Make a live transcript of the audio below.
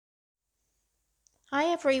Hi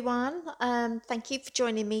everyone. Thank you for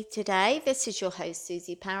joining me today. This is your host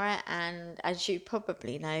Susie Parrott, and as you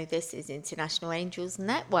probably know, this is International Angels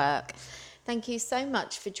Network. Thank you so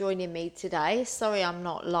much for joining me today. Sorry I'm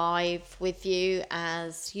not live with you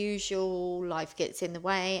as usual. Life gets in the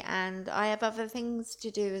way, and I have other things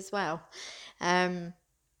to do as well. Um,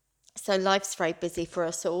 so life's very busy for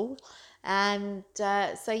us all. And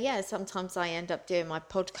yeah, sometimes I end up doing my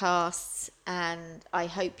podcasts, and I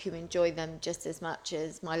hope you enjoy them just as much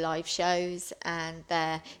as my live shows. And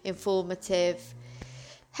they're informative,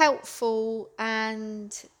 helpful,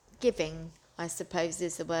 and giving, I suppose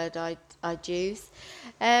is the word I'd use.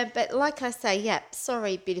 But like I say, yeah,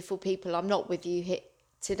 sorry, beautiful people, I'm not with you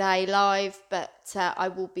today live, but I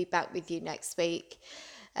will be back with you next week.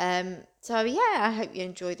 So yeah, I hope you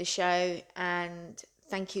enjoy the show, and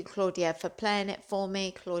thank you, Claudia, for playing it for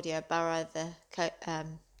me. Claudia Burrow, the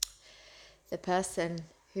person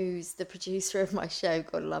who's the producer of my show.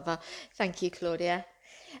 God love her. Thank you, Claudia.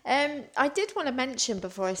 I did want to mention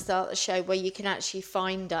before I start the show where you can actually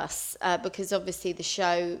find us, because obviously the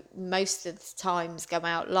show most of the times go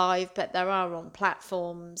out live, but there are on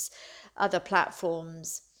other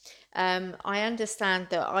platforms. I understand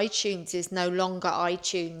that iTunes is no longer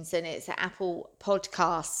iTunes and it's Apple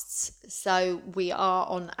Podcasts. So we are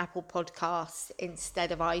on Apple Podcasts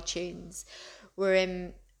instead of iTunes. We're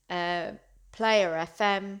in Player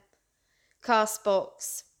FM,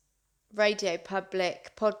 Castbox, Radio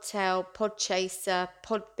Public, Podtail, Podchaser,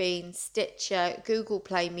 Podbean, Stitcher, Google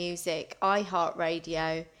Play Music,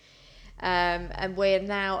 iHeartRadio, and we're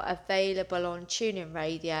now available on TuneIn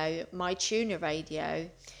Radio, My Tuner Radio.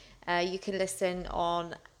 You can listen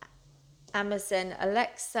on Amazon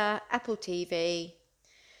Alexa, Apple TV,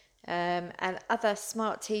 and other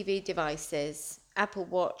smart TV devices, Apple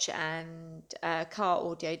Watch and car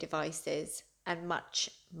audio devices, and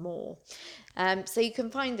much more. So you can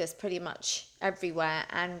find us pretty much everywhere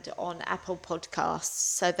and on Apple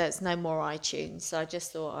Podcasts. So there's no more iTunes. So I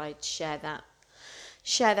just thought I'd share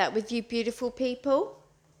that with you, beautiful people.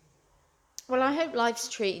 Well, I hope life's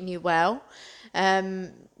treating you well.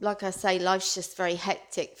 Like I say, life's just very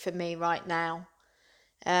hectic for me right now.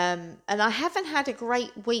 And I haven't had a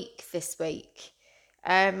great week this week.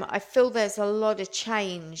 I feel there's a lot of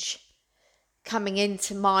change coming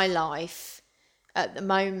into my life at the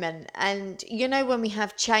moment. And when we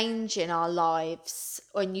have change in our lives,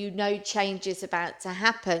 when change is about to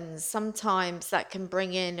happen, sometimes that can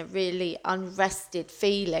bring in a really unrested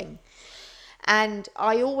feeling. And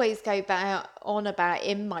I always go on about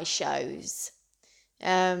in my shows.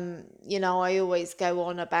 I always go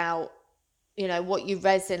on about, what you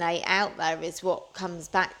resonate out there is what comes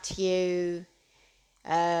back to you.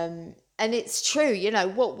 And it's true,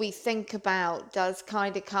 what we think about does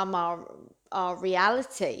kind of come our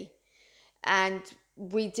reality, and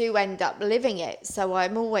we do end up living it. So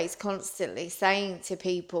I'm always constantly saying to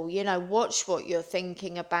people, watch what you're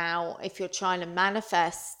thinking about. If you're trying to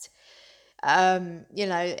manifest,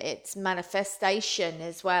 it's manifestation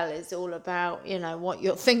as well, is all about, what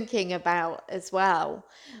you're thinking about as well.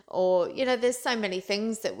 Or, there's so many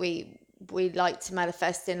things that we like to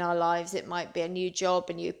manifest in our lives. It might be a new job,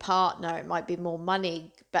 a new partner, it might be more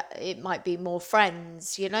money, but it might be more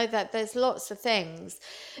friends, that there's lots of things.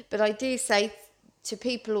 But I do say to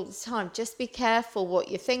people all the time, just be careful what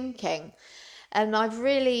you're thinking. And I've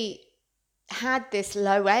really had this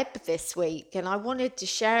low ebb this week, and I wanted to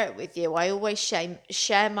share it with you. I always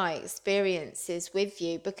share my experiences with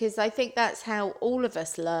you because I think that's how all of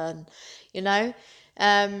us learn, you know.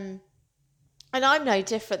 Um, and I'm no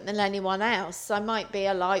different than anyone else. I might be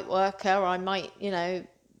a light worker. I might,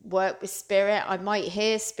 work with spirit. I might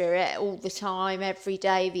hear spirit all the time, every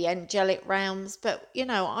day, the angelic realms. But,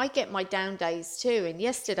 I get my down days too. And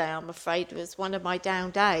yesterday, I'm afraid, was one of my down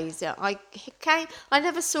days. I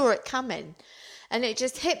never saw it coming. And it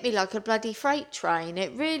just hit me like a bloody freight train.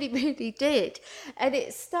 It really, really did. And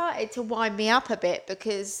it started to wind me up a bit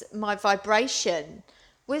because my vibration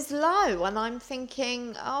was low, and I'm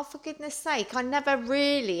thinking, oh, for goodness sake, I never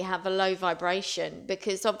really have a low vibration,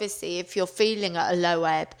 because obviously if you're feeling at a low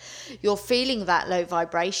ebb, you're feeling that low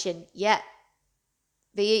vibration, yet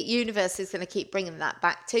the universe is going to keep bringing that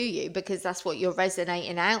back to you because that's what you're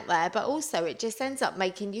resonating out there. But also it just ends up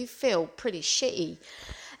making you feel pretty shitty.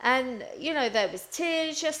 And there was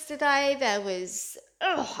tears yesterday. I was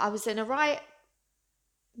in a right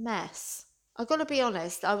mess. I got to be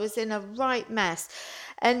honest, I was in a right mess.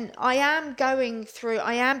 And I am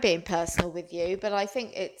being personal with you, but I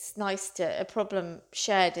think it's nice a problem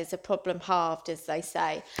shared is a problem halved, as they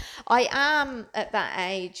say. I am at that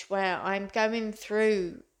age where I'm going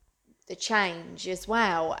through the change as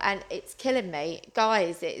well, and it's killing me,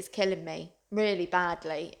 guys. It is killing me really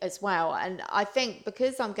badly as well. And I think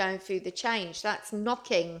because I'm going through the change, that's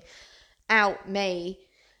knocking out me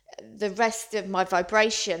the rest of my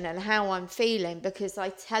vibration and how I'm feeling, because I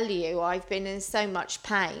tell you, I've been in so much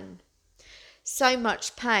pain,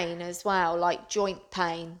 as well, like joint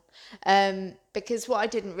pain. Because what I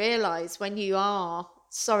didn't realize, when you are,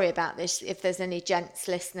 sorry about this if there's any gents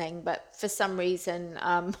listening, but for some reason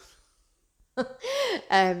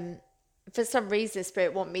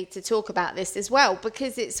Spirit want me to talk about this as well,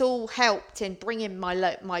 because it's all helped in bringing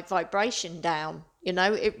my vibration down.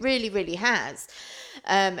 It really has.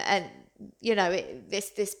 And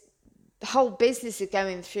this whole business of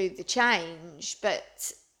going through the change,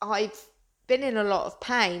 but I've been in a lot of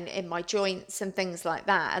pain in my joints and things like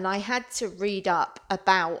that, and I had to read up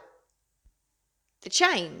about the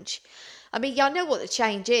change. I mean, I know what the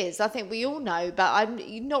change is. I think we all know, but I'm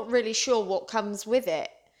not really sure what comes with it,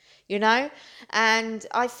 And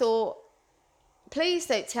I thought, please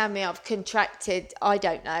don't tell me I've contracted, I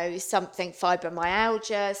don't know, something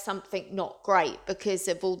fibromyalgia, something not great because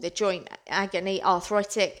of all the joint agony,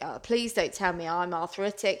 arthritic. Please don't tell me I'm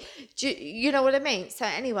arthritic. You know what I mean? So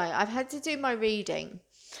anyway, I've had to do my reading,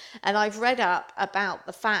 and I've read up about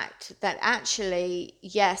the fact that actually,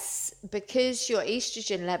 yes, because your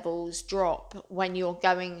estrogen levels drop when you're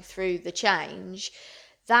going through the change,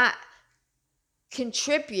 that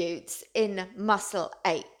contributes in muscle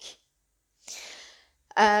ache.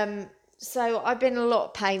 So I've been in a lot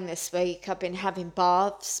of pain this week. I've been having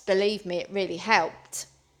baths. Believe me, it really helped.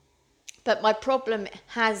 But my problem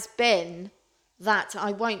has been that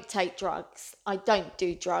I won't take drugs. I don't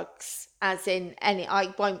do drugs, as in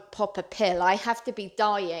I won't pop a pill. I have to be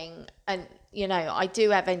dying, and I do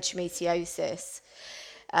have endometriosis.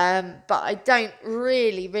 But I don't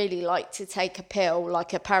really like to take a pill,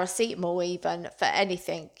 like a paracetamol even, for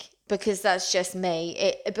anything, because that's just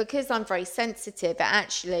me. Because I'm very sensitive, it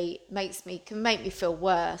actually can make me feel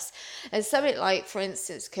worse. And something like, for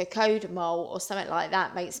instance, cocodamol or something like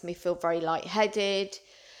that makes me feel very lightheaded.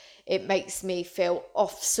 It makes me feel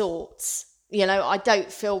off sorts. I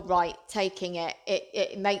don't feel right taking it.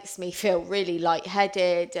 It makes me feel really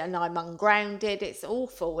lightheaded, and I'm ungrounded. It's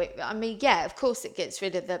awful. Yeah, of course it gets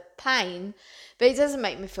rid of the pain, but it doesn't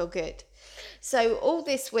make me feel good. So all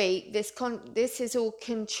this week, this has all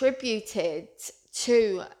contributed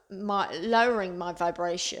to my lowering my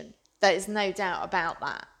vibration. There is no doubt about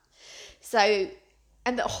that. So,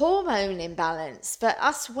 and the hormone imbalance for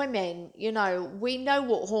us women, we know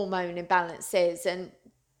what hormone imbalance is, and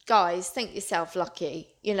guys, think yourself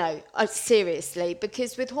lucky, seriously,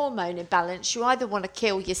 because with hormone imbalance, you either want to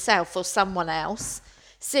kill yourself or someone else.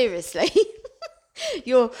 Seriously.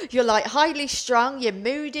 You're like highly strung, you're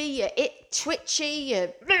moody, you're twitchy,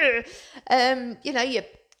 you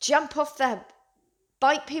jump off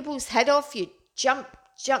bite people's head off, you jump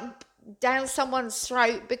down someone's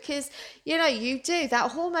throat, because you do that.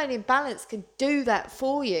 Hormone imbalance can do that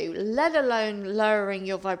for you, let alone lowering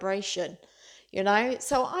your vibration.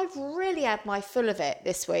 So I've really had my full of it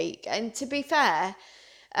this week. And to be fair,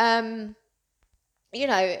 I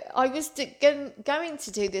was going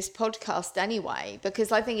to do this podcast anyway,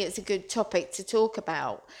 because I think it's a good topic to talk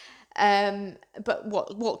about. But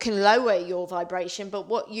what can lower your vibration, but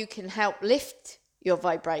what you can help lift your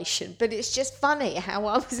vibration. But it's just funny how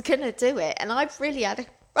I was going to do it, and I've really had a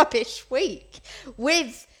rubbish week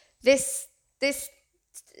with this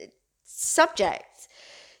subject.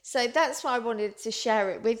 So that's why I wanted to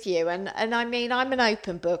share it with you. And I mean, I'm an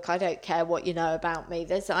open book. I don't care what you know about me.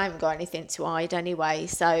 I haven't got anything to hide anyway.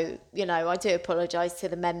 So, I do apologise to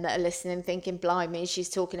the men that are listening, thinking, blimey, she's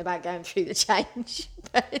talking about going through the change.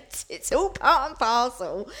 But it's all part and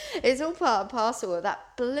parcel. It's all part and parcel of that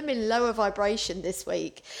blooming lower vibration this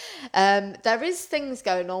week. There is things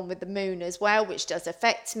going on with the moon as well, which does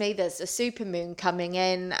affect me. There's a super moon coming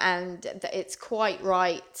in, and it's quite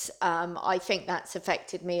right. I think that's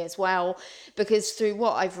affected me as well, because through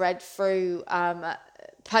what I've read through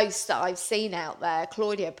posts that I've seen out there,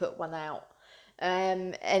 Claudia put one out,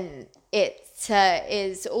 and it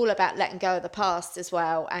is all about letting go of the past as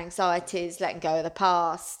well. Anxieties, letting go of the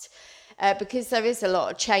past, because there is a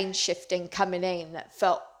lot of change shifting coming in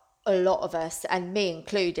for a lot of us, and me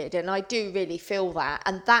included, and I do really feel that,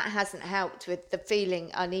 and that hasn't helped with the feeling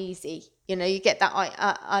uneasy. You get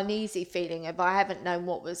that uneasy feeling of I haven't known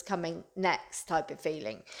what was coming next type of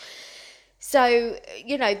feeling. So,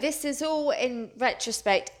 this is all in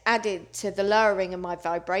retrospect added to the lowering of my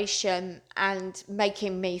vibration and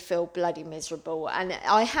making me feel bloody miserable. And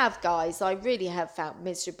I have, guys, I really have felt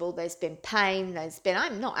miserable. There's been pain,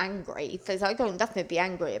 I'm not angry, there's, I got nothing to be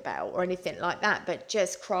angry about or anything like that, but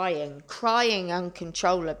just crying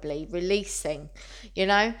uncontrollably, releasing,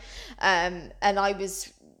 and I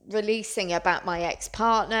was releasing about my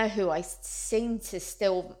ex-partner who I seem to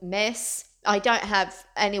still miss. I don't have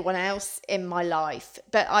anyone else in my life,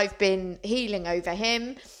 but I've been healing over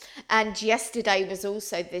him. And yesterday was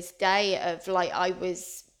also this day of like, I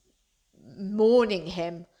was mourning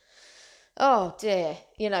him. Oh dear,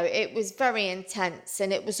 it was very intense,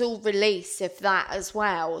 and it was all release of that as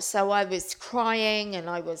well. So I was crying and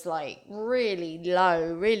I was like really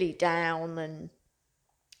low, really down, and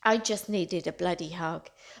I just needed a bloody hug.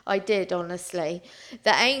 I did, honestly.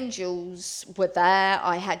 The angels were there.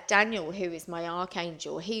 I had Daniel, who is my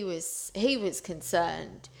archangel. He was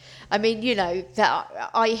concerned. I mean,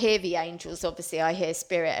 that I hear the angels. Obviously, I hear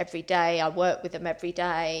spirit every day. I work with them every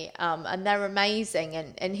day, and they're amazing.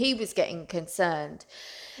 And he was getting concerned.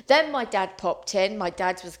 Then my dad popped in. My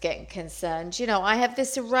dad was getting concerned. I have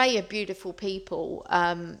this array of beautiful people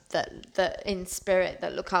that in spirit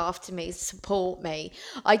that look after me, support me.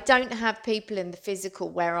 I don't have people in the physical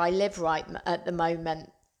where I live right at the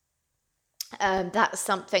moment. That's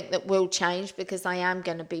something that will change because I am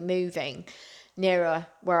going to be moving nearer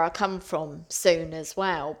where I come from soon as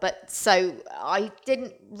well. But so I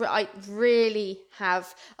really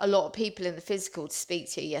have a lot of people in the physical to speak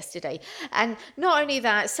to yesterday. And not only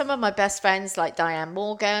that, some of my best friends like Diane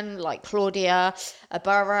Morgan, like Claudia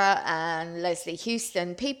Ibarra and Leslie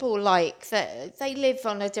Houston, people like that, they live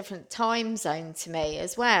on a different time zone to me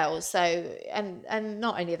as well. So, and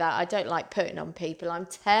not only that, I don't like putting on people. I'm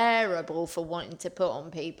terrible for wanting to put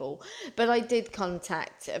on people. But I did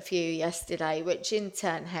contact a few yesterday, which in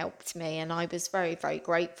turn helped me, and I was very, very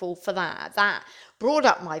grateful for that. That brought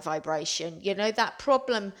up my vibration. That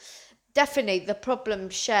problem, definitely the problem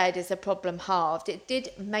shared is a problem halved. It did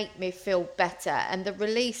make me feel better, and the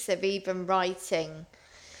release of even writing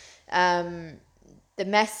the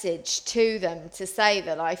message to them to say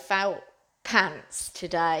that I felt pants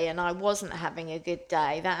today and I wasn't having a good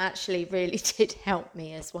day, that actually really did help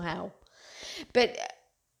me as well. But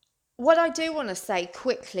what I do want to say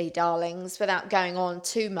quickly, darlings, without going on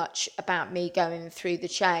too much about me going through the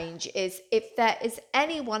change, is if there is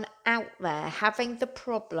anyone out there having the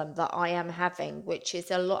problem that I am having, which is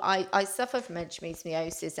a lot, I suffer from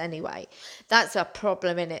endometriosis anyway. That's a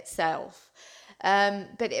problem in itself.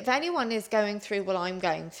 But if anyone is going through what I'm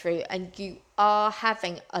going through and you are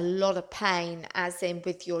having a lot of pain, as in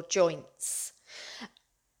with your joints,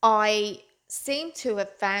 I seem to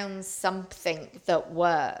have found something that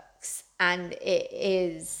works, and it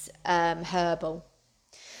is herbal.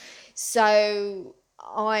 So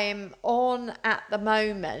at the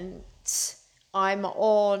moment, I'm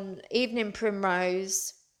on evening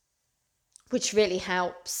primrose, which really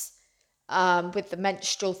helps with the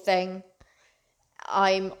menstrual thing.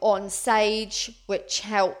 I'm on sage, which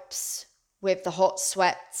helps with the hot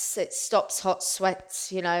sweats. It stops hot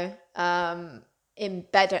sweats, in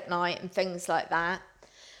bed at night and things like that.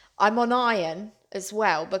 I'm on iron as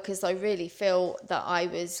well because I really feel that I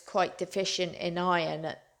was quite deficient in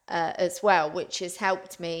iron as well, which has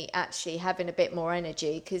helped me actually having a bit more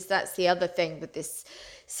energy, because that's the other thing with this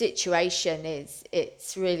situation is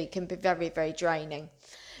it's really can be very, very draining.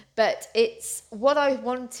 But it's what I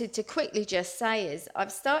wanted to quickly just say is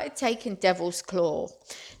I've started taking Devil's Claw.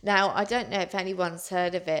 Now, I don't know if anyone's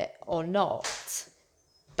heard of it or not,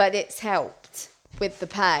 but it's helped with the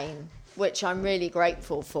pain, which I'm really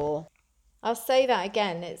grateful for. I'll say that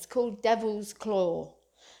again. It's called Devil's Claw.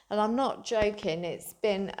 And I'm not joking. It's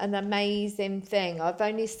been an amazing thing. I've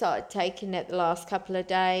only started taking it the last couple of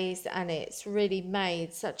days, and it's really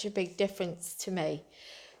made such a big difference to me.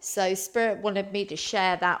 So Spirit wanted me to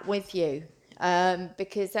share that with you,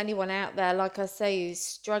 because anyone out there, like I say, who's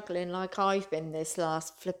struggling like I've been this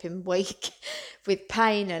last flipping week with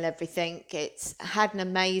pain and everything, it's had an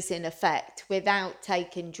amazing effect without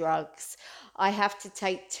taking drugs. I have to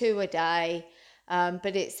take 2 a day,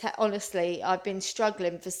 but it's honestly, I've been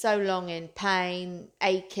struggling for so long in pain,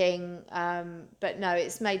 aching, but no,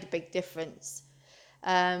 it's made a big difference.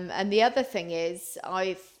 And the other thing is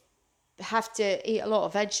I've have to eat a lot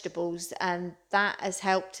of vegetables, and that has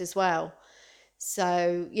helped as well.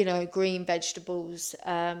 So, green vegetables.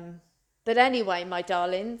 But anyway, my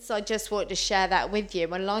darlings, I just wanted to share that with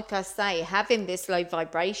you. And like I say, having this low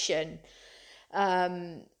vibration,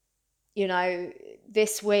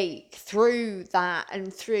 this week through that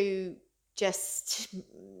and through just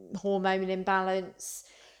hormone imbalance.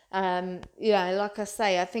 Like I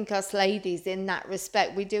say, I think us ladies in that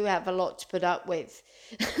respect, we do have a lot to put up with,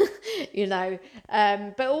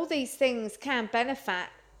 but all these things can benefit,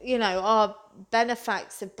 our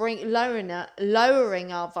benefits of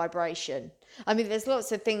lowering our vibration. I mean, there's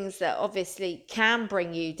lots of things that obviously can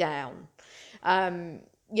bring you down.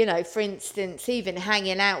 For instance, even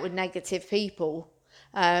hanging out with negative people.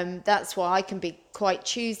 That's why I can be quite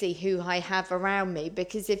choosy who I have around me,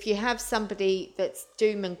 because if you have somebody that's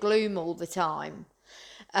doom and gloom all the time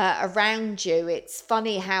around you, it's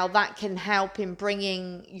funny how that can help in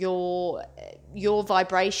bringing your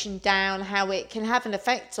vibration down, how it can have an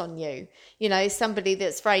effect on you. Somebody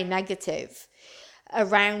that's very negative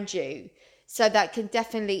around you. So that can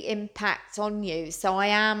definitely impact on you. So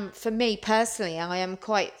for me personally, I am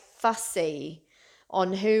quite fussy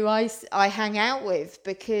on who I hang out with,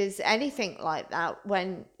 because anything like that,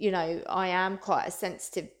 when, I am quite a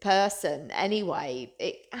sensitive person anyway,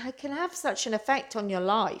 it can have such an effect on your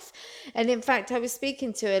life. And in fact, I was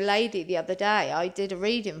speaking to a lady the other day. I did a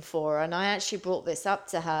reading for her, and I actually brought this up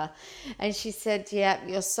to her, and she said, yeah,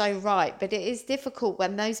 you're so right. But it is difficult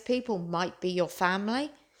when those people might be your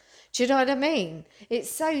family. Do you know what I mean? It's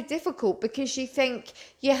so difficult, because you think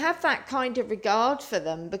you have that kind of regard for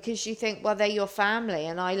them, because you think, well, they're your family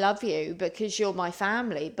and I love you because you're my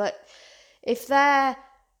family. But if they're,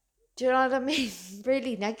 do you know what I mean,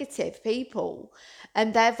 really negative people,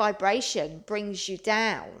 and their vibration brings you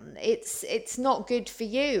down, it's not good for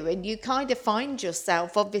you. And you kind of find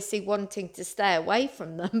yourself obviously wanting to stay away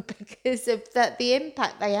from them because of the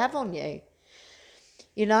impact they have on you,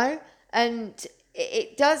 and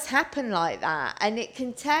it does happen like that, and it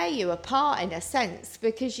can tear you apart in a sense,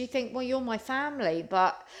 because you think, well, you're my family,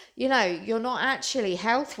 but you're not actually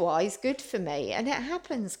health-wise good for me. And it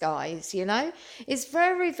happens, guys. It's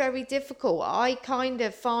very, very difficult. I kind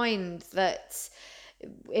of find that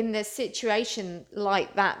in the situation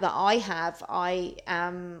like that I have, I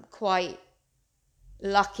am quite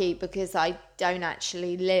lucky, because I don't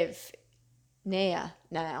actually live near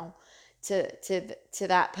now to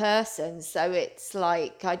that person, so it's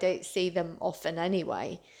like I don't see them often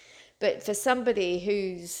anyway. But for somebody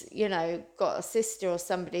who's got a sister or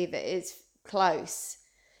somebody that is close,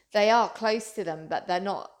 they are close to them, but they're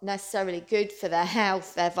not necessarily good for their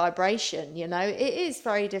health, their vibration. It is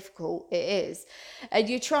very difficult. It is. And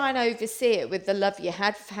you try and oversee it with the love you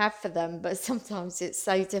have for them, but sometimes it's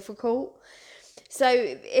so difficult.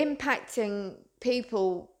 So impacting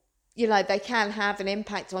people, they can have an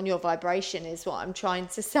impact on your vibration, is what I'm trying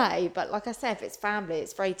to say. But like I said, if it's family,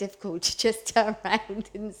 it's very difficult to just turn around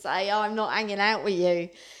and say, oh, I'm not hanging out with you,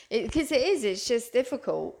 because it's just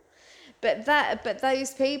difficult. But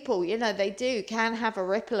those people, they can have a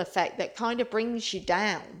ripple effect that kind of brings you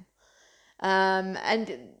down. And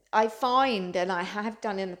I find, and I have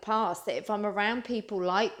done in the past, that if I'm around people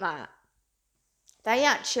like that, they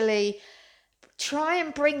actually try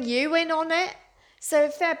and bring you in on it. So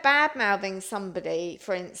if they're bad mouthing somebody,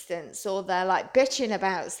 for instance, or they're like bitching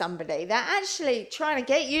about somebody, they're actually trying to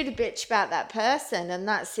get you to bitch about that person and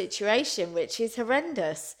that situation, which is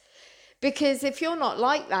horrendous. Because if you're not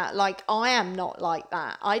like that, like I am not like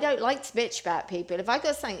that, I don't like to bitch about people. If I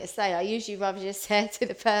got something to say, I usually rather just say it to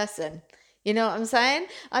the person. You know what I'm saying?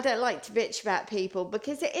 I don't like to bitch about people,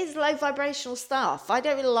 because it is low vibrational stuff. I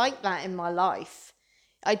don't really like that in my life.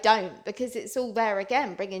 I don't, because it's all there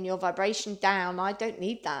again, bringing your vibration down. I don't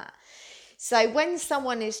need that. So when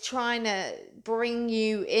someone is trying to bring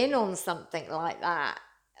you in on something like that,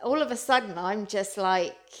 all of a sudden I'm just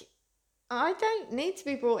like, I don't need to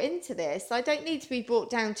be brought into this. I don't need to be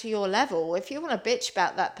brought down to your level. If you want to bitch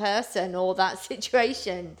about that person or that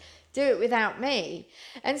situation, do it without me.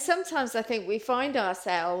 And sometimes I think we find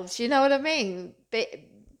ourselves, you know what I mean,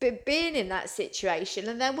 being in that situation,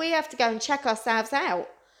 and then we have to go and check ourselves out.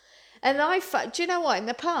 And do you know what? In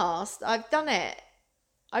the past, I've done it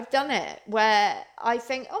where I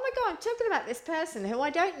think, oh my God, I'm talking about this person who I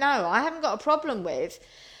don't know, I haven't got a problem with.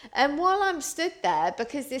 And while I'm stood there,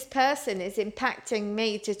 because this person is impacting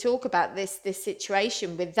me to talk about this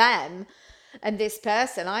situation with them and this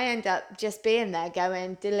person, I end up just being there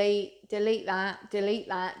going, delete that, delete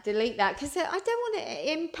that, delete that, because I don't want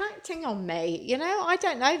it impacting on me. I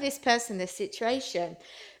don't know this person, this situation.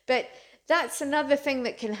 But that's another thing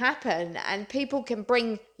that can happen, and people can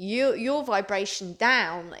bring your vibration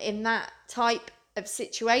down in that type of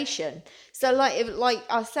situation. So like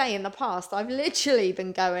I say, in the past, I've literally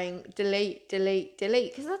been going delete, delete,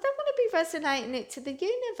 delete, because I don't want to be resonating it to the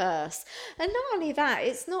universe. And not only that,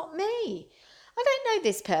 it's not me. I don't know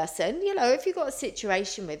this person, if you've got a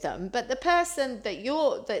situation with them, but the person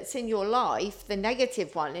that's in your life, the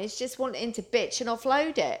negative one, is just wanting to bitch and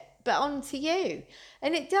offload it, but onto you.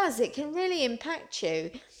 And it can really impact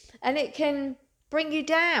you, and it can bring you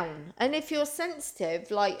down. And if you're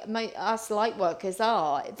sensitive, like us light workers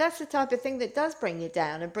are, that's the type of thing that does bring you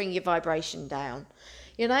down and bring your vibration down,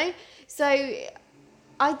 you know? So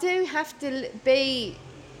I do have to be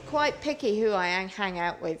quite picky who I hang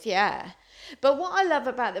out with, yeah. But what I love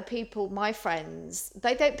about the people, my friends,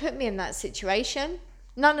 they don't put me in that situation.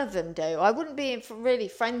 None of them do. I wouldn't be really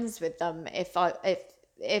friends with them if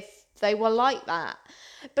they were like that.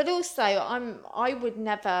 But also, I would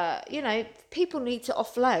never, people need to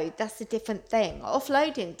offload. That's a different thing.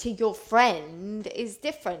 Offloading to your friend is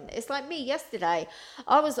different. It's like me yesterday.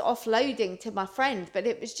 I was offloading to my friend, but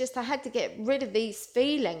it was just I had to get rid of this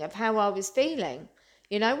feeling of how I was feeling.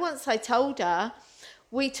 Once I told her,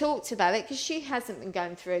 we talked about it because she hasn't been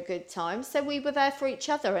going through a good time. So we were there for each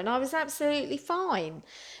other and I was absolutely fine.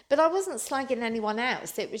 But I wasn't slagging anyone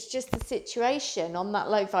else. It was just the situation on that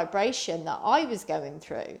low vibration that I was going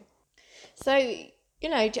through. So,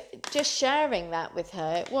 just sharing that with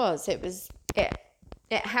her,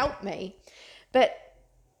 it helped me. But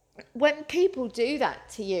when people do that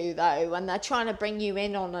to you, though, and they're trying to bring you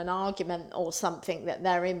in on an argument or something that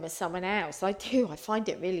they're in with someone else, I find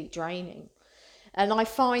it really draining. And I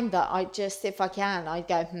find that if I can, I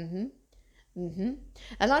go, and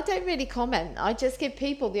I don't really comment. I just give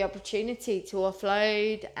people the opportunity to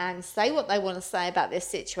offload and say what they want to say about this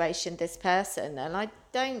situation, this person. And I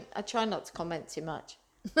try not to comment too much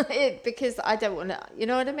because I don't want to, you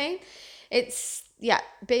know what I mean? It's,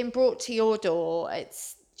 being brought to your door.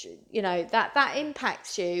 It's, that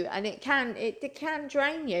impacts you, and it can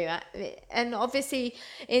drain you, and obviously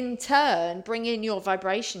in turn bring in your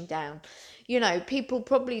vibration down. People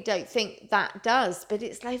probably don't think that does, but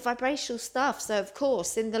it's low vibrational stuff. So of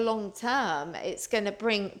course, in the long term, it's going to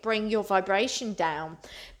bring your vibration down.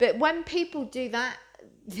 But when people do that,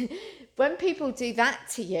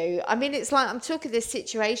 to you, I mean, it's like I'm talking this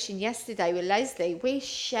situation yesterday with Leslie. We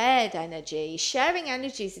shared energy. Sharing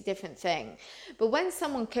energy is a different thing. But when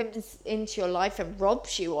someone comes into your life and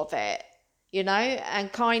robs you of it,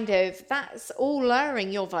 and kind of, that's all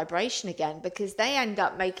lowering your vibration again, because they end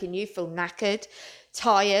up making you feel knackered,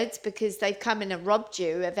 tired, because they've come in and robbed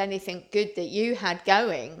you of anything good that you had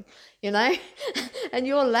going, and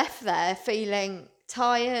you're left there feeling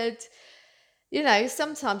tired.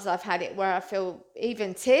 Sometimes I've had it where I feel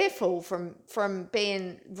even tearful from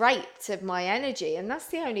being raped of my energy. And that's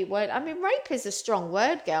the only word. I mean, rape is a strong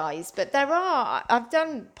word, guys, but I've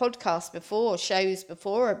done podcasts before, shows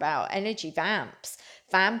before about energy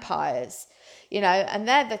vampires, and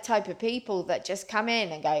they're the type of people that just come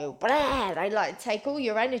in and go, blah, they like to take all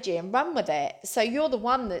your energy and run with it. So you're the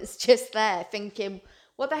one that's just there thinking,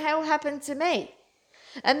 what the hell happened to me?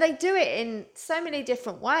 And they do it in so many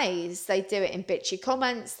different ways. They do it in bitchy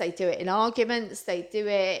comments. They do it in arguments. They do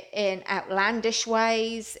it in outlandish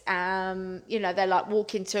ways. They like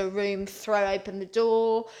walk into a room, throw open the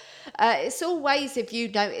door. It's all ways of you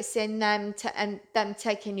noticing them and them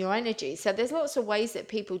taking your energy. So there's lots of ways that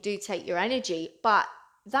people do take your energy, but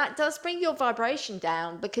that does bring your vibration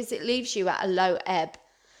down because it leaves you at a low ebb.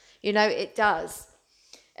 It does.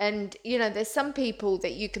 And, there's some people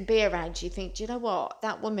that you can be around, you think, do you know what?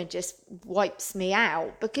 That woman just wipes me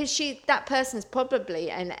out, because that person's probably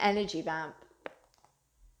an energy vamp.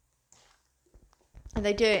 And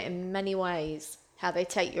they do it in many ways, how they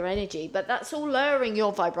take your energy. But that's all lowering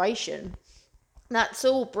your vibration. That's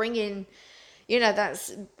all bringing,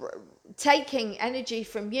 that's taking energy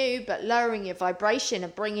from you, but lowering your vibration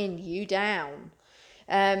and bringing you down.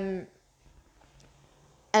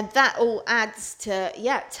 And that all adds to,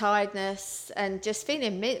 tiredness and just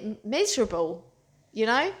feeling miserable,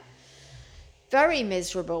 very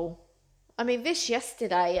miserable. I mean, this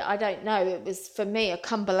yesterday, I don't know, it was for me a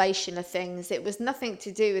combination of things. It was nothing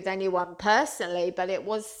to do with anyone personally, but it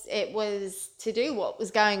was to do what was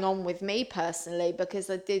going on with me personally, because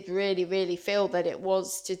I did really, really feel that it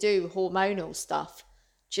was to do hormonal stuff.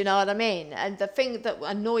 Do you know what I mean? And the thing that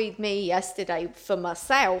annoyed me yesterday for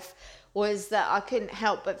myself was that I couldn't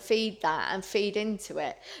help but feed that and feed into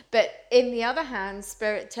it. But in the other hand,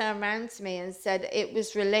 Spirit turned around to me and said it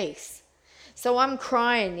was release. So I'm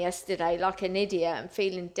crying yesterday like an idiot and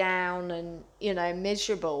feeling down and,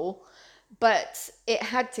 miserable, but it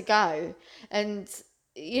had to go. And,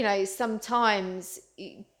 sometimes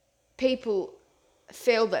people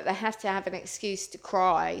feel that they have to have an excuse to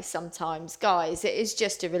cry sometimes, guys, it is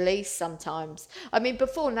just a release sometimes. I mean,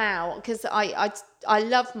 before now, because I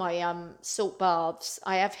love my salt baths.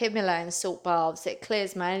 I have Himalayan salt baths. It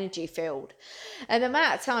clears my energy field, and the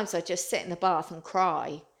amount of times I just sit in the bath and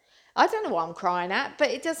cry. I don't know what I'm crying at,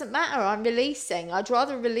 but it doesn't matter. I'm releasing. I'd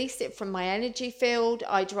rather release it from my energy field.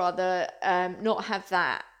 I'd rather not have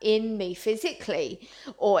that in me physically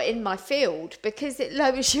or in my field, because it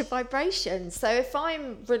lowers your vibration. So if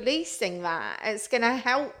I'm releasing that, it's going to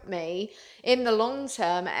help me in the long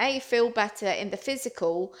term, feel better in the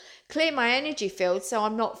physical, clear my energy field so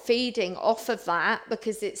I'm not feeding off of that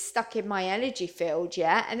because it's stuck in my energy field,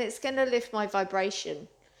 yeah, and it's going to lift my vibration.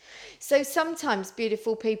 So sometimes,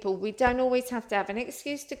 beautiful people, we don't always have to have an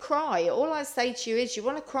excuse to cry. All I say to you is, you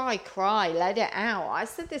want to cry, let it out. I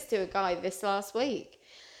said this to a guy this last week.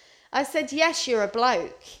 I said, yes, you're a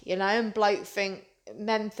bloke, and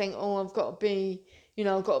men think, oh, I've got to be,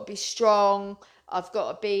 I've got to be strong. I've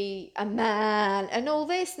got to be a man and all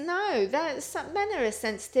this. No, men are as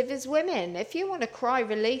sensitive as women. If you want to cry,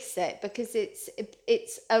 release it, because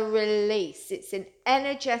it's a release. It's an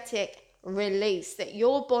energetic release that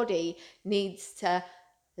your body needs to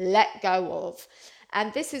let go of.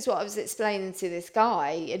 And this is what I was explaining to this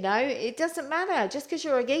guy, it doesn't matter just because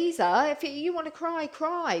you're a geezer. If you want to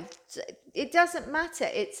cry. It doesn't matter.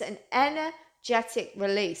 It's an energetic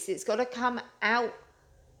release. It's got to come out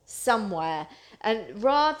somewhere. And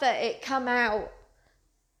rather it come out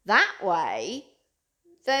that way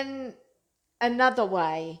than another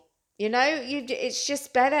way. It's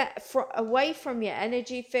just better away from your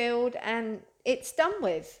energy field, and it's done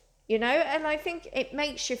with, and I think it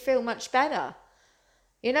makes you feel much better.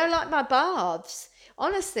 Like my baths.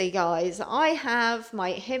 Honestly, guys, I have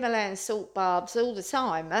my Himalayan salt baths all the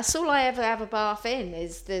time. That's all I ever have a bath in,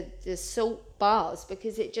 is the salt baths,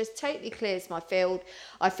 because it just totally clears my field.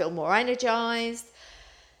 I feel more energized,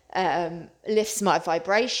 lifts my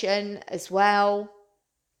vibration as well.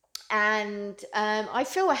 And I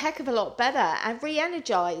feel a heck of a lot better and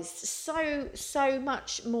re-energized, so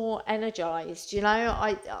much more energized.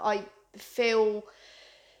 I feel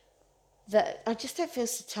that I just don't feel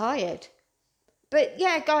so tired. But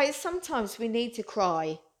yeah, guys, sometimes we need to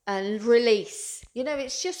cry and release.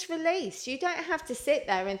 It's just release. You don't have to sit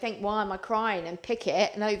there and think, why am I crying, and pick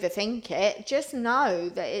it and overthink it. Just know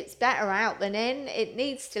that it's better out than in. It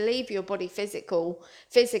needs to leave your body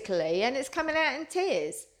physically, and it's coming out in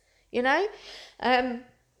tears. And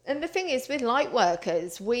the thing is, with light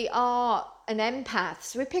workers, we are an empath.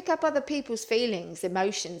 So we pick up other people's feelings,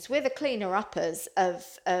 emotions. We're the cleaner uppers of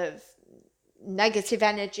negative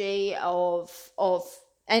energy, of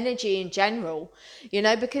energy in general,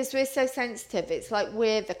 because we're so sensitive. It's like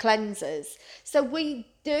we're the cleansers. So we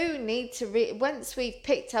do need to, once we've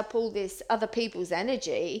picked up all this other people's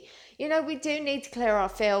energy, we do need to clear our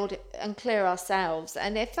field and clear ourselves.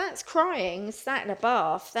 And if that's crying, sat in a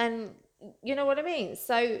bath, then you know what I mean?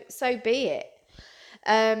 So be it.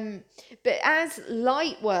 But as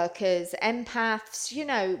light workers, empaths,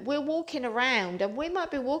 we're walking around, and we might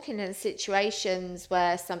be walking in situations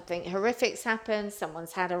where something horrific's happened,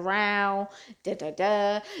 someone's had a row,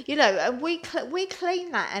 and we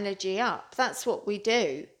clean that energy up. That's what we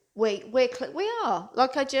do. We are,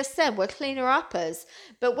 like I just said, we're cleaner uppers.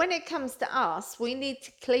 But when it comes to us, we need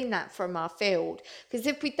to clean that from our field, because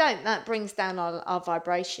if we don't, that brings down our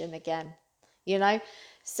vibration again.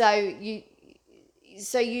 So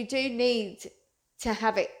you do need to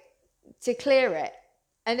have it, to clear it.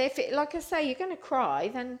 And if it, like I say, you're going to cry,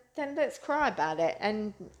 then let's cry about it,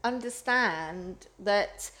 and understand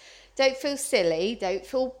that. Don't feel silly. Don't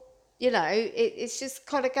feel, it's just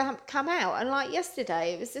got to come out. And like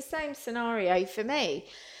yesterday, it was the same scenario for me.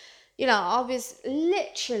 I was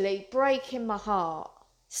literally breaking my heart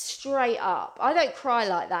straight up. I don't cry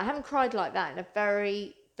like that. I haven't cried like that in a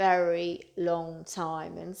very, very long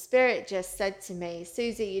time. And Spirit just said to me,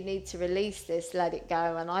 Susie, you need to release this, let it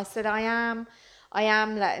go. And I said, I am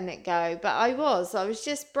letting it go. But I was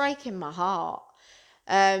just breaking my heart.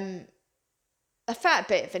 A fat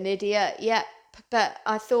bit of an idiot, yeah. But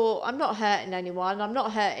I thought, I'm not hurting anyone. I'm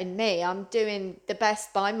not hurting me. I'm doing the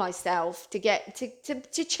best by myself to get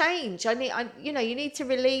to change. You need to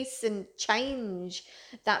release and change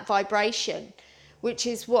that vibration, which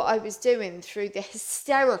is what I was doing through the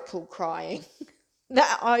hysterical crying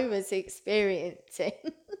that I was experiencing.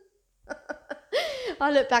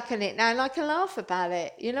 I look back on it now and I can laugh about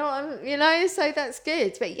it, so that's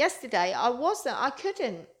good. But yesterday I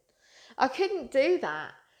couldn't do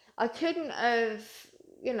that. I couldn't have,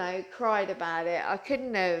 cried about it. I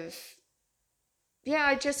couldn't have yeah,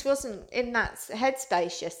 I just wasn't in that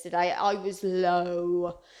headspace yesterday. I was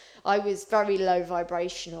low. I was very low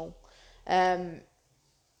vibrational. Um,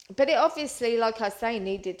 but it obviously, like I say,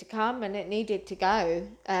 needed to come and it needed to go.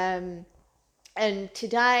 And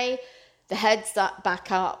today, the head's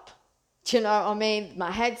back up. Do you know what I mean?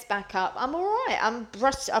 My head's back up. I'm all right.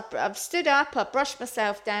 I've stood up. I've brushed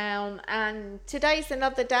myself down, and today's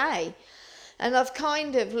another day. And I've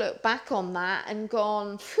kind of looked back on that and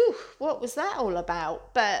gone, phew, what was that all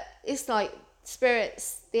about? But it's like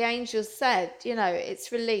spirits, the angels said,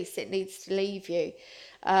 it's release. It needs to leave you,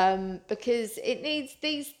 because it needs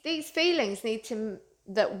these feelings need to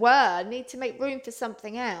make room for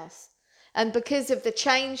something else. And because of the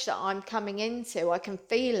change that I'm coming into, I can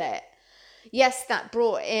feel it. Yes, that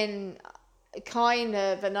brought in kind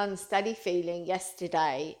of an unsteady feeling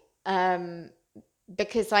yesterday.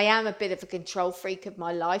 Because I am a bit of a control freak of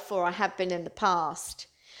my life, or I have been in the past.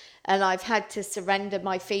 And I've had to surrender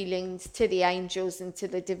my feelings to the angels and to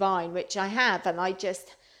the divine, which I have. And I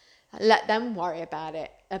just let them worry about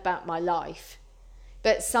it, about my life.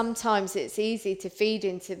 But sometimes it's easy to feed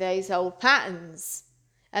into those old patterns.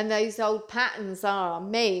 And those old patterns are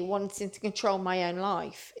me wanting to control my own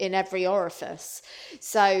life in every orifice.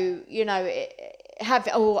 So, I know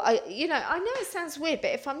it sounds weird,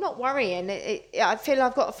 but if I'm not worrying, I feel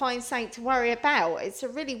I've got to find something to worry about. It's a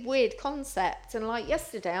really weird concept. And like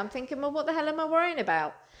yesterday, I'm thinking, well, what the hell am I worrying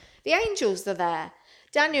about? The angels are there.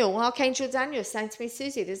 Archangel Daniel saying to me,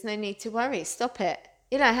 Susie, there's no need to worry. Stop it.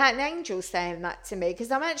 I had an angel saying that to me,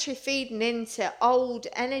 because I'm actually feeding into old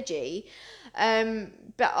energy,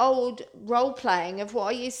 but old role playing of what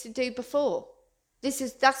I used to do before.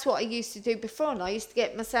 That's what I used to do before, and I used to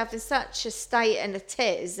get myself in such a state and a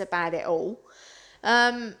tiz about it all.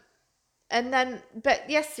 But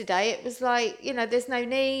yesterday it was like, there's no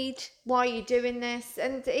need. Why are you doing this?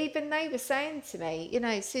 And even they were saying to me,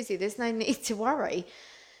 Susie, there's no need to worry.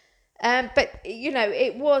 But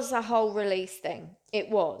it was a whole release thing. It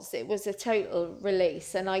was a total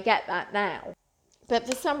release, and I get that now. But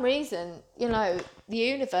for some reason, the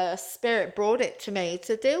universe, spirit brought it to me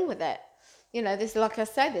to deal with it. This, like I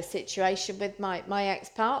said, the situation with my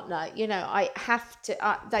ex-partner, I have to,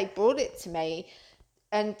 they brought it to me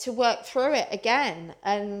and to work through it again.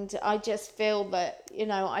 And I just feel that,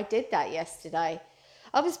 I did that yesterday.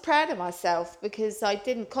 I was proud of myself because I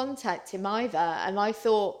didn't contact him either. And I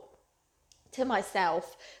thought to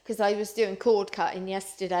myself, because I was doing cord cutting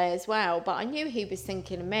yesterday as well, but I knew he was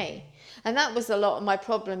thinking of me. And that was a lot of my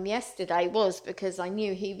problem yesterday, was because I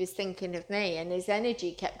knew he was thinking of me, and his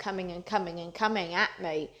energy kept coming and coming and coming at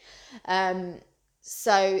me.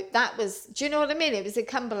 So that was, do you know what I mean? It was a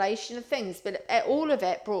combination of things, but all of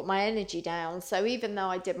it brought my energy down. So even though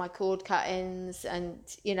I did my cord cuttings and,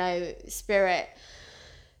 spirit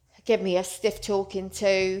give me a stiff talking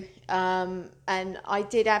to, and I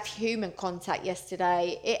did have human contact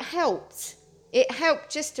yesterday. It helped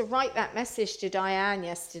just to write that message to Diane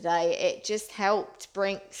yesterday. It just helped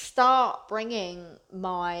start bringing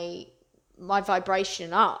my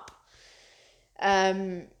vibration up.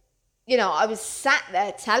 I was sat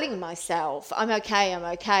there telling myself, I'm okay, I'm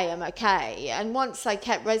okay, I'm okay. And once I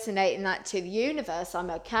kept resonating that to the universe,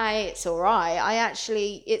 I'm okay, it's all right.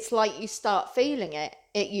 It's like you start feeling it.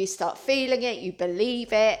 You start feeling it, you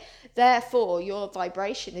believe it. Therefore, your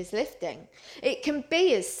vibration is lifting. It can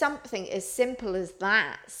be something as simple as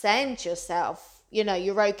that. Saying to yourself,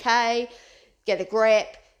 you're okay, get a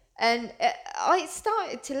grip. And I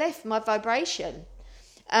started to lift my vibration.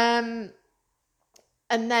 And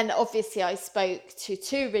then obviously I spoke to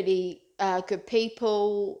two really good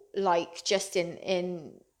people, like just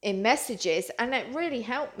in messages, and it really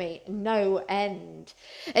helped me no end.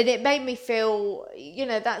 And it made me feel,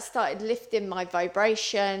 that started lifting my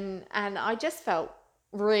vibration, and I just felt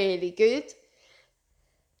really good.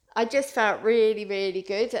 I just felt really, really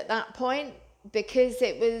good at that point, because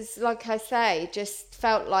it was, like I say, just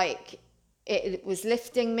felt like it was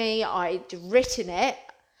lifting me. I'd written it.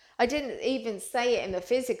 I didn't even say it in the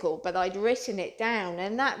physical, but I'd written it down,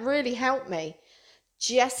 and that really helped me.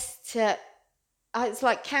 It's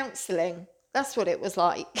like counselling. That's what it was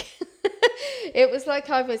like. It was like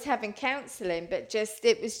I was having counselling, but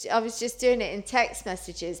I was just doing it in text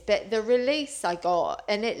messages. But the release I got,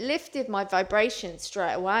 and it lifted my vibration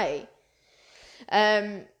straight away.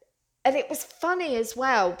 And it was funny as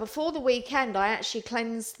well. Before the weekend, I actually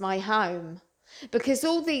cleansed my home, because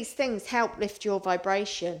all these things help lift your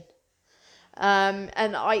vibration.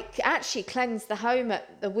 And I actually cleansed the home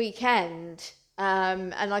at the weekend,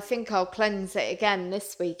 And I think I'll cleanse it again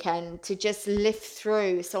this weekend to just lift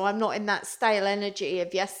through so I'm not in that stale energy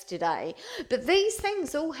of yesterday. But these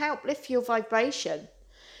things all help lift your vibration,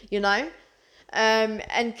 you know,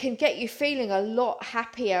 and can get you feeling a lot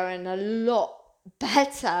happier and a lot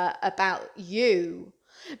better about you.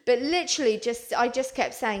 But literally, I just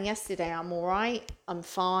kept saying yesterday, I'm all right, I'm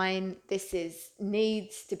fine, this is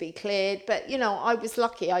needs to be cleared. But I was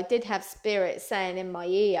lucky, I did have spirit saying in my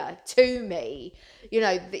ear to me,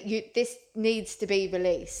 that this needs to be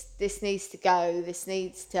released, this needs to go, this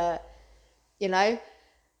needs to, and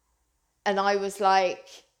I was like,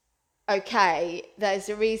 okay, there's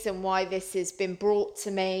a reason why this has been brought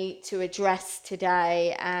to me to address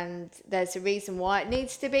today, and there's a reason why it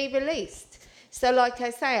needs to be released. So like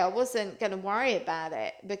I say, I wasn't going to worry about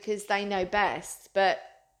it because they know best, but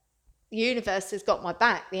the universe has got my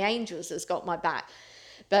back, the angels has got my back.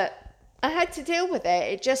 But I had to deal with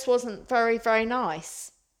it. It just wasn't very, very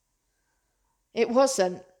nice. It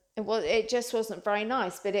wasn't. It just wasn't very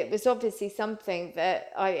nice, but it was obviously something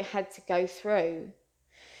that I had to go through.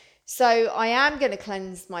 So I am going to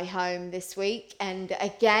cleanse my home this week, and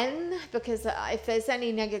again, because if there's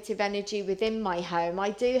any negative energy within my home,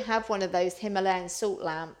 I do have one of those Himalayan salt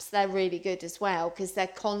lamps. They're really good as well because they're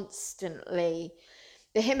constantly,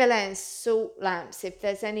 the Himalayan salt lamps, if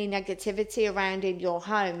there's any negativity around in your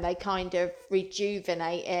home, they kind of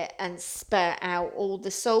rejuvenate it and spurt out all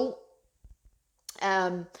the salt.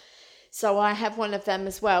 So I have one of them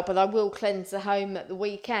as well, but I will cleanse the home at the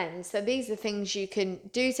weekend. So these are things you can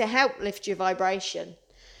do to help lift your vibration.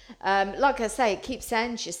 Like I say, keep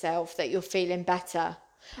saying to yourself that you're feeling better.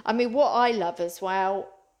 I mean, what I love as well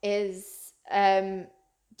is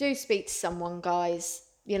do speak to someone, guys.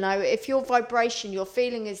 If your vibration, you're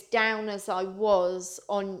feeling as down as I was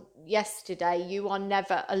on yesterday, you are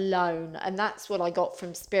never alone. And that's what I got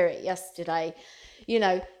from Spirit yesterday.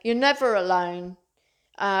 You're never alone.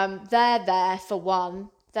 They're there for one.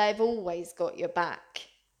 They've always got your back.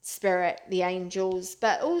 Spirit, the angels,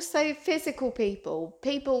 but also physical people.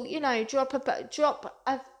 Drop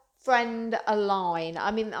a friend a line.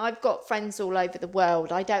 I mean, I've got friends all over the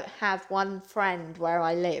world. I don't have one friend where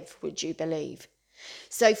I live, would you believe?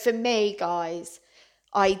 So for me, guys,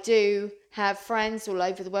 I do have friends all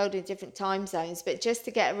over the world in different time zones, but just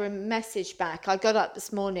to get a message back, I got up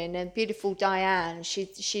this morning and beautiful Diane,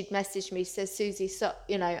 she'd messaged me, says, Susie, so,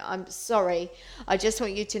 I'm sorry. I just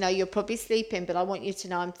want you to know you're probably sleeping, but I want you to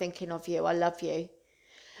know I'm thinking of you. I love you.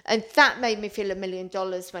 And that made me feel $1 million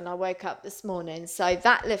when I woke up this morning. So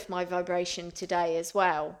that lifted my vibration today as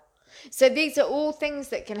well. So these are all things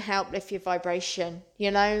that can help lift your vibration,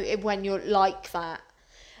 when you're like that.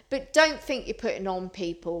 But don't think you're putting on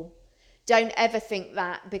people. Don't ever think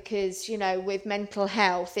that, because, with mental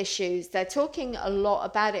health issues, they're talking a lot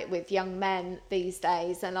about it with young men these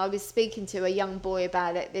days. And I was speaking to a young boy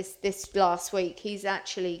about it this last week. He's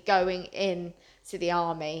actually going in to the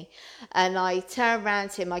army. And I turned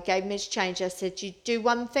around to him, I gave him his change. I said, you do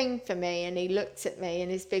one thing for me. And he looked at me in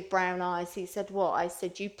his big brown eyes. He said, what? I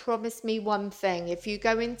said, you promise me one thing. If you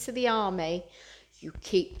go into the army, you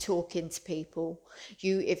keep talking to people.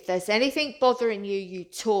 If there's anything bothering you, you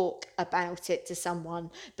talk about it to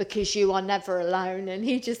someone, because you are never alone. And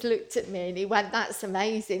he just looked at me and he went, that's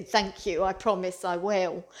amazing. Thank you. I promise I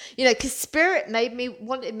will. Because Spirit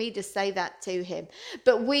wanted me to say that to him.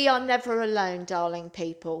 But we are never alone, darling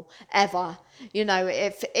people, ever.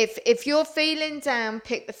 If you're feeling down,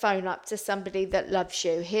 pick the phone up to somebody that loves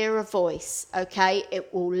you. Hear a voice, okay?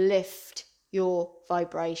 It will lift your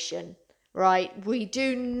vibration. Right? We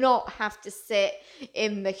do not have to sit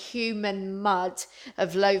in the human mud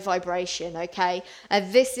of low vibration, okay?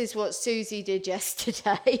 And this is what Susie did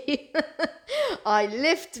yesterday. I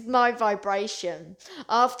lifted my vibration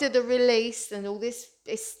after the release and all this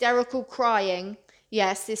hysterical crying.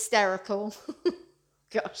 Yes, hysterical.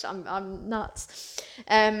 Gosh, I'm nuts.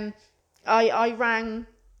 I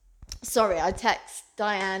text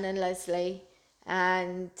Diane and Leslie,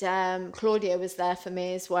 and Claudia was there for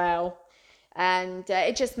me as well. And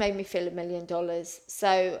it just made me feel $1 million.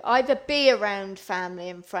 So either be around family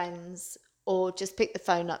and friends, or just pick the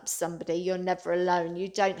phone up to somebody. You're never alone. You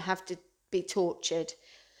don't have to be tortured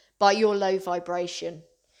by your low vibration.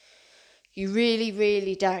 You really,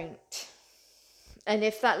 really don't. And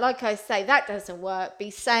if that, like I say, that doesn't work,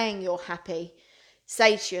 be saying you're happy.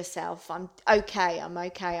 Say to yourself, I'm okay,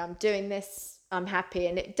 I'm doing this, I'm happy.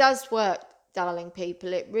 And it does work, darling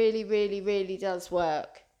people. It really, really, really does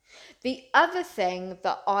work. The other thing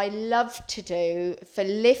that I love to do for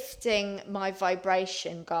lifting my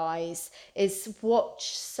vibration, guys, is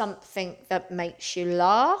watch something that makes you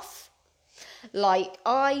laugh. Like,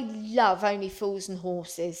 I love Only Fools and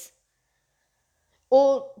Horses.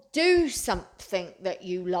 Or do something that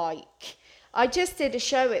you like. I just did a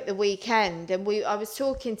show at the weekend, and I was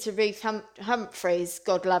talking to Ruth Humphreys,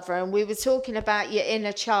 God love her, and we were talking about your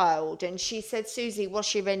inner child, and she said, Susie,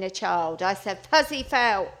 what's your inner child? I said, fuzzy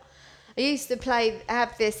felt. I used to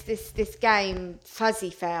have this game, Fuzzy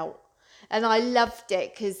Felt, and I loved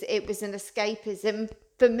it because it was an escapism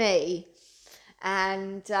for me,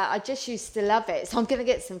 and I just used to love it. So I'm going to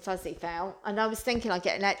get some Fuzzy Felt, and I was thinking I'd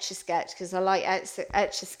get an Etch-a-Sketch because I like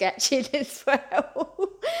Etch-a-Sketching as well.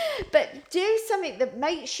 But do something that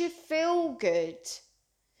makes you feel good,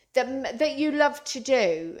 that you love to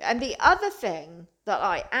do. And the other thing that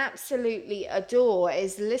I absolutely adore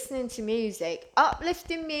is listening to music,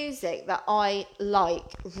 uplifting music that I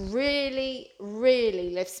like really,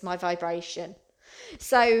 really lifts my vibration.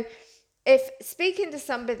 So if speaking to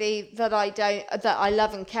somebody that I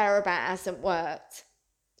love and care about hasn't worked,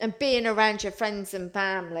 and being around your friends and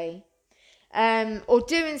family, or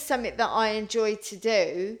doing something that I enjoy to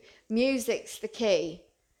do, music's the key.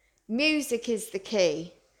 Music is the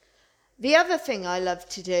key. The other thing I love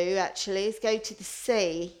to do actually is go to the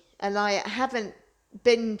sea, and I haven't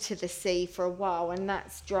been to the sea for a while, and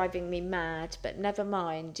that's driving me mad, but never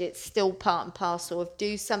mind, it's still part and parcel of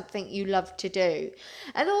do something you love to do.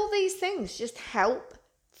 And all these things just help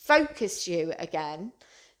focus you again,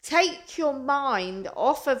 take your mind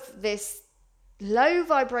off of this low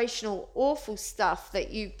vibrational awful stuff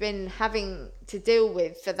that you've been having to deal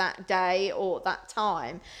with for that day or that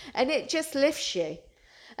time, and it just lifts you.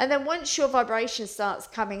 And then once your vibration starts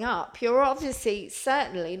coming up, you're obviously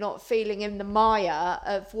certainly not feeling in the mire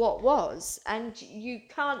of what was. And you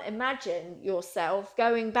can't imagine yourself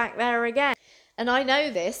going back there again. And I know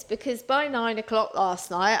this because by 9 o'clock last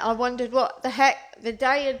night, I wondered what the heck the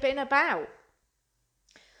day had been about.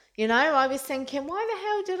 You know, I was thinking, why the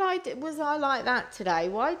hell was I like that today?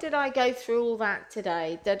 Why did I go through all that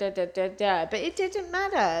today? But it didn't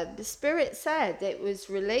matter. The Spirit said it was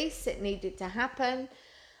released. It needed to happen.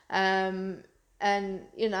 And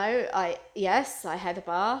you know, I had a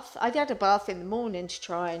bath. I'd had a bath in the morning to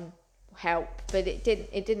try and help, but it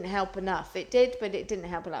didn't help enough. It did, but it didn't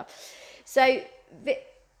help enough. So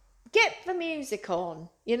get the music on,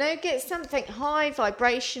 you know, get something high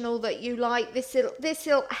vibrational that you like.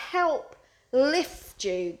 This'll help lift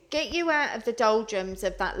you, get you out of the doldrums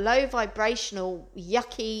of that low vibrational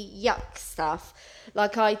yuck stuff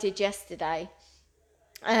like I did yesterday.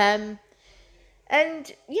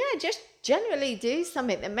 And yeah, just generally do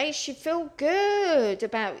something that makes you feel good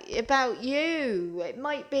about you. It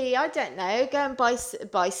might be, I don't know, go and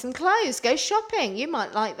buy some clothes, go shopping. You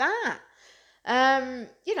might like that.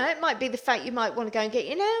 You know, it might be the fact you might want to go and get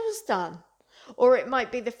your nails done. Or it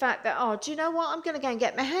might be the fact that, oh, do you know what? I'm going to go and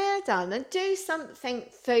get my hair done, and do something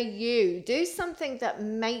for you. Do something that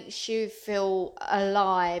makes you feel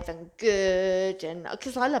alive and good. And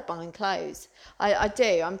because I love buying clothes. I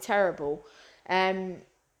do. I'm terrible.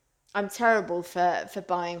 I'm terrible for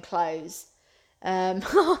buying clothes. And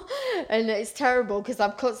it's terrible because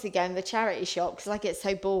I'm constantly going to the charity shop because I get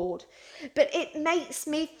so bored. But it makes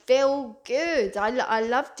me feel good. I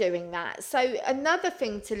love doing that. So another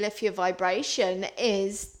thing to lift your vibration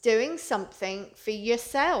is doing something for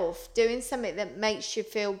yourself, doing something that makes you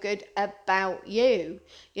feel good about you,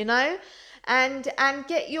 you know, and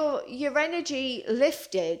get your energy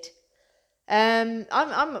lifted.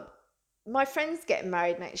 My friend's getting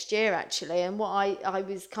married next year actually, and what I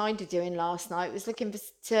was kind of doing last night was looking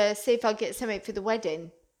to see if I get something for the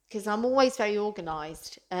wedding, because I'm always very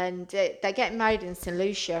organised, and they're getting married in St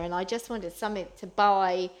Lucia, and I just wanted something to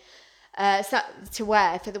buy to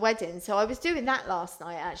wear for the wedding. So I was doing that last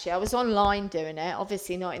night actually. I was online doing it,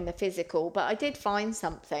 obviously not in the physical, but I did find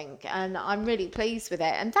something and I'm really pleased with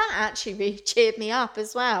it, and that actually really cheered me up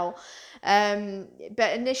as well.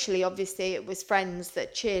 But initially obviously it was friends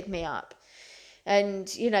that cheered me up,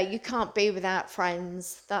 and you know, you can't be without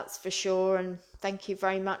friends, that's for sure. And thank you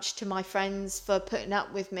very much to my friends for putting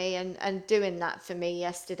up with me and doing that for me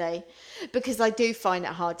yesterday, because I do find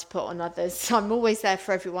it hard to put on others. I'm always there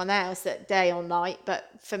for everyone else at day or night, but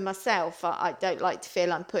for myself, I don't like to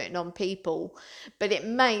feel I'm putting on people. But it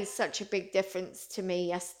made such a big difference to me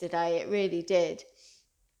yesterday, it really did.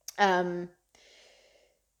 And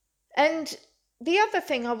the other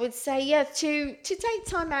thing I would say, yeah, to take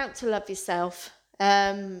time out to love yourself.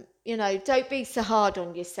 You know, don't be so hard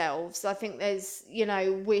on yourselves. I think there's, you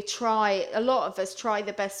know, a lot of us try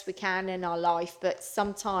the best we can in our life, but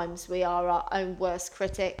sometimes we are our own worst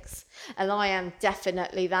critics, and I am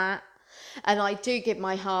definitely that. And I do give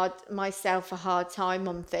myself a hard time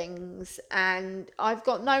on things, and I've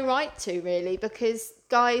got no right to, really, because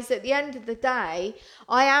guys, at the end of the day,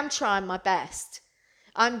 I am trying my best.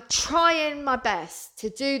 I'm trying my best to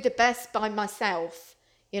do the best by myself.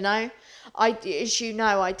 You know, as you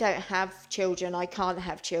know, I don't have children. I can't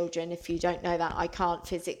have children. If you don't know that, I can't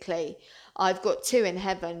physically. I've got two in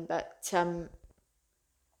heaven, but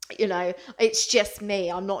you know, it's just me.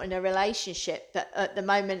 I'm not in a relationship at the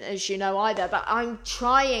moment, as you know, either, but I'm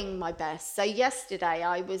trying my best. So yesterday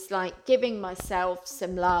I was like giving myself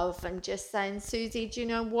some love and just saying, Susie, do you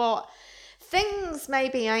know what? Things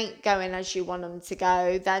maybe ain't going as you want them to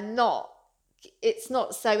go. They're not. It's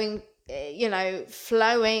not so you know,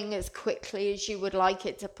 flowing as quickly as you would like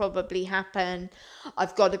it to probably happen.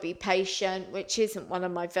 I've got to be patient, which isn't one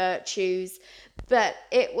of my virtues, but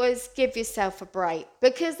it was give yourself a break,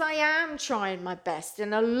 because I am trying my best,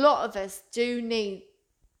 and a lot of us do need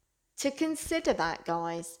to consider that,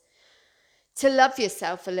 guys, to love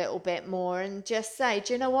yourself a little bit more and just say,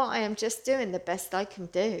 do you know what, I am just doing the best I can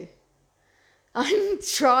do. I'm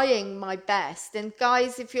trying my best. And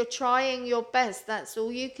guys, if you're trying your best, that's all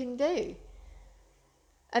you can do.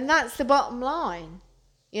 And that's the bottom line,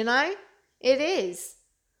 you know? It is.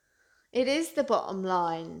 It is the bottom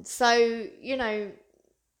line. So, you know,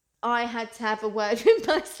 I had to have a word with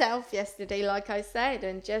myself yesterday, like I said,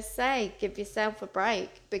 and just say, give yourself a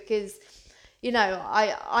break, because, you know,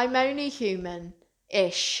 I'm only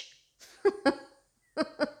human-ish.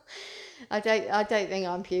 I don't think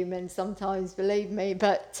I'm human sometimes, believe me,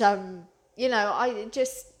 but you know, I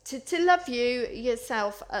just to love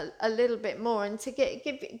yourself a little bit more, and to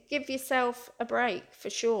give yourself a break, for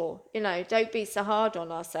sure. You know, don't be so hard on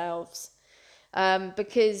ourselves,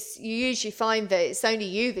 because you usually find that it's only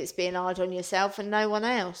you that's being hard on yourself and no one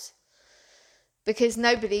else, because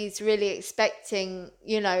nobody's really expecting,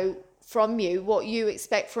 you know, from you what you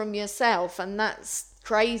expect from yourself, and that's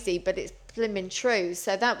crazy, but it's blimmin' true.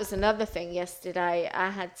 So that was another thing yesterday. I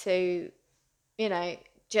had to, you know,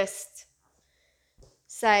 just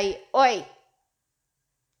say, oi,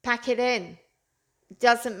 pack it in. It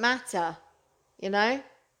doesn't matter, you know.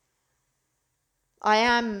 I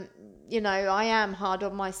am, you know, I am hard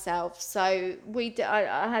on myself. So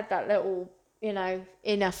I had that little, you know,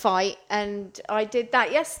 inner fight, and I did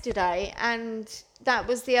that yesterday, and that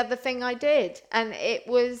was the other thing I did, and it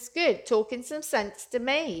was good, talking some sense to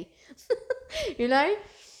me. You know,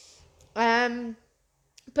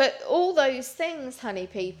 but all those things, honey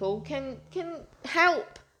people, can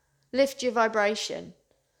help lift your vibration,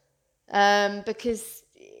 because,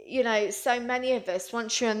 you know, so many of us,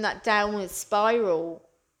 once you're in that downward spiral,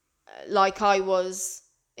 like I was,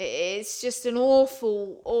 it's just an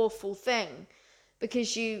awful thing,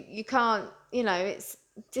 because you can't, you know, it's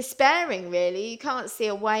despairing, really. You can't see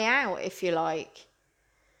a way out, if you like.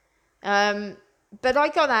 But I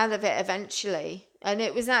got out of it eventually, and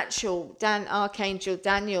it was Archangel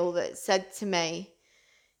Daniel that said to me,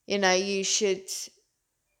 you know, you should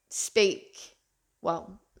speak,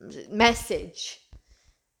 well, message.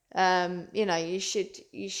 You know, you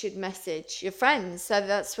should message your friends. So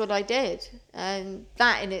that's what I did, and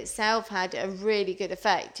that in itself had a really good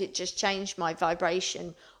effect. It just changed my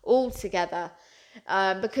vibration altogether,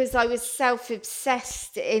 because I was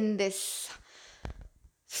self-obsessed in this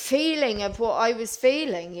feeling of what I was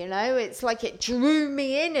feeling, you know. It's like it drew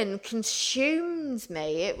me in and consumed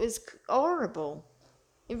me. It was horrible.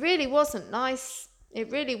 It really wasn't nice. It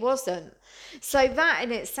really wasn't. So that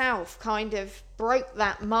in itself kind of broke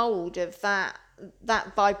that mold of that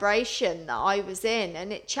vibration that I was in,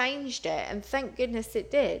 and it changed it, and thank goodness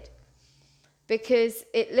it did, because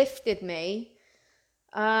it lifted me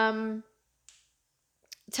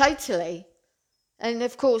totally. And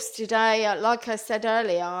of course today, like I said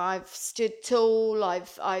earlier, I've stood tall,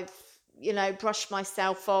 I've you know, brushed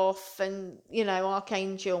myself off, and, you know,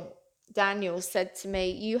 Archangel Daniel said to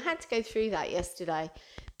me, you had to go through that yesterday,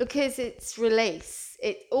 because it's release.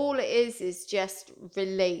 All it is just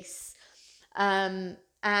release. And,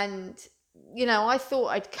 you know, I thought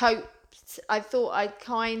I'd coped. I thought I'd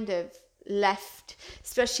kind of left,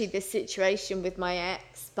 especially the situation with my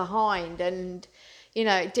ex, behind, and, you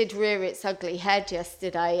know, it did rear its ugly head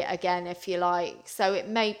yesterday again, if you like. So it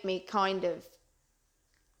made me kind of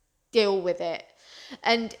deal with it.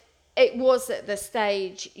 And it was at the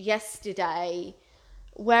stage yesterday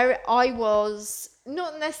where I was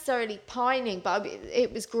not necessarily pining, but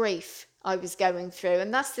it was grief I was going through.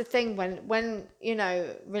 And that's the thing, when you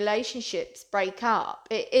know, relationships break up,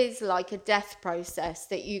 it is like a death process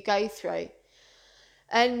that you go through.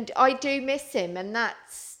 And I do miss him, and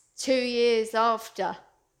that's 2 years after,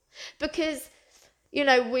 because, you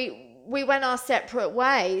know, we went our separate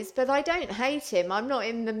ways, but I don't hate him. I'm not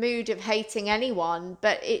in the mood of hating anyone,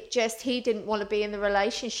 but he didn't want to be in the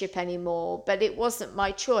relationship anymore, but it wasn't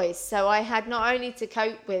my choice. So I had not only to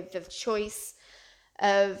cope with the choice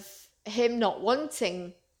of him not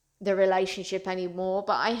wanting the relationship anymore,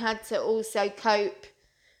 but I had to also cope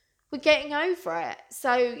with getting over it. So,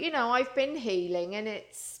 I've been healing, and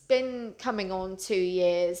it's been coming on 2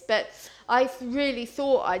 years, but I really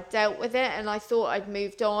thought I'd dealt with it, and I thought I'd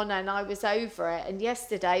moved on, and I was over it. And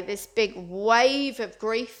yesterday, this big wave of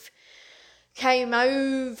grief came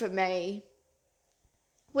over me,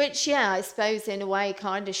 which, I suppose in a way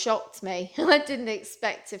kind of shocked me. I didn't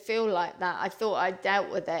expect to feel like that. I thought I'd dealt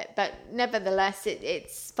with it, but nevertheless,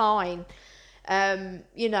 it's fine.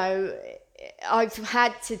 I've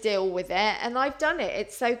had to deal with it, and I've done it.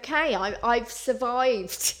 It's okay. I've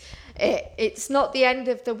survived it. It's not the end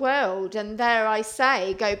of the world. And there I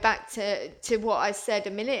say, go back to what I said a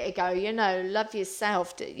minute ago, love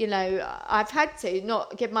yourself. I've had to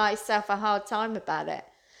not give myself a hard time about it.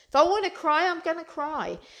 If I want to cry, I'm going to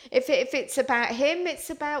cry. If it's about him, it's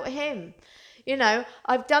about him.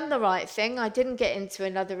 I've done the right thing. I didn't get into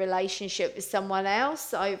another relationship with someone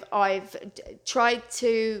else. I've tried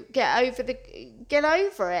to get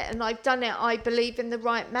over it, and I've done it, I believe, in the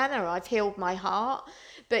right manner. I've healed my heart.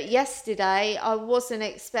 But yesterday I wasn't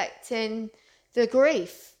expecting the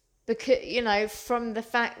grief, because from the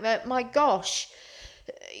fact that, my gosh,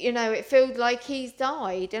 it feels like he's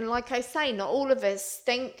died. And like I say, not all of us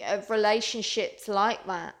think of relationships like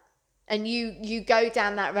that. And you go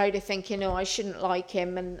down that road of thinking, oh, I shouldn't like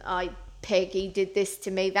him, and he did this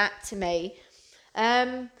to me, that to me.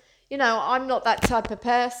 I'm not that type of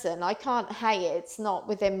person. I can't hate. It's not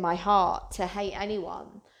within my heart to hate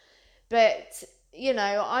anyone. But,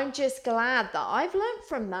 I'm just glad that I've learned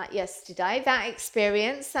from that yesterday. That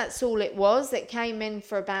experience, that's all it was. It came in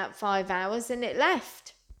for about 5 hours and it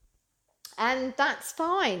left. And that's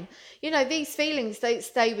fine. These feelings don't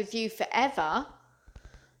stay with you forever.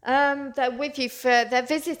 They're with you they're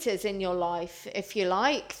visitors in your life, if you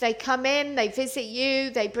like. They come in, they visit you,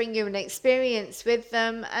 they bring you an experience with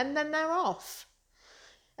them, and then they're off.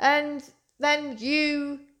 And then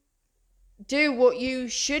you do what you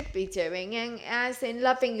should be doing, and as in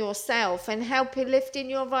loving yourself and helping lifting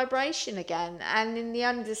your vibration again, and in the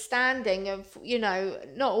understanding of,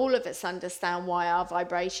 not all of us understand why our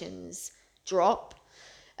vibrations drop.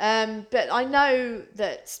 But I know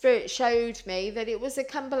that Spirit showed me that it was a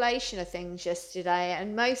combination of things yesterday,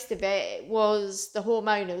 and most of it was the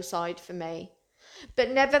hormonal side for me. But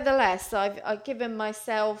nevertheless, I've given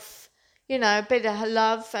myself, a bit of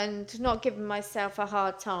love, and not given myself a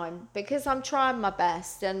hard time, because I'm trying my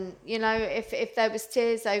best. And, if there was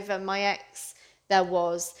tears over my ex, there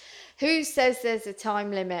was. Who says there's a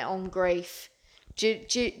time limit on grief? Do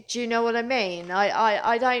you know what I mean?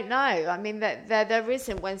 I don't know. I mean, there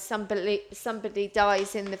isn't. When somebody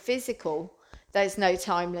dies in the physical, there's no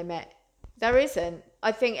time limit. There isn't.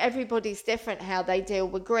 I think everybody's different how they deal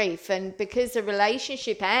with grief. And because the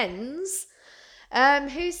relationship ends,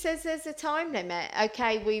 who says there's a time limit?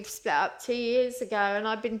 Okay, we've split up 2 years ago, and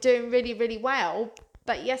I've been doing really, really well.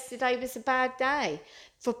 But yesterday was a bad day,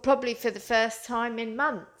 probably for the first time in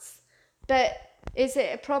months. But is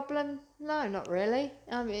it a problem? No, not really.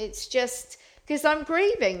 It's just because I'm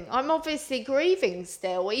grieving. I'm obviously grieving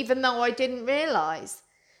still, even though I didn't realise.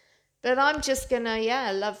 But I'm just going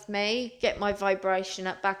to, love me, get my vibration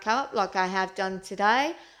back up like I have done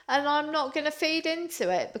today. And I'm not going to feed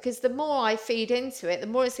into it, because the more I feed into it, the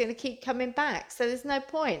more it's going to keep coming back. So there's no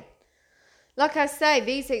point. Like I say,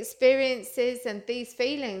 these experiences and these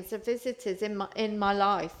feelings are visitors in my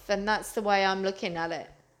life. And that's the way I'm looking at it.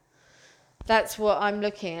 That's what I'm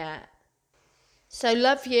looking at. So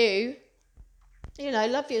love you,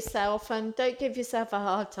 love yourself, and don't give yourself a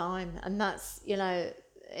hard time. And that's,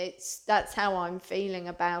 that's how I'm feeling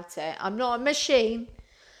about it. I'm not a machine.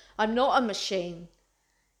 I'm not a machine.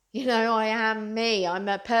 I am me. I'm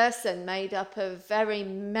a person made up of very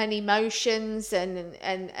many emotions, and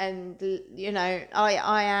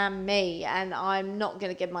I am me, and I'm not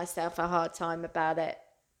going to give myself a hard time about it.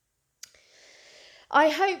 I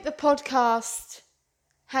hope the podcast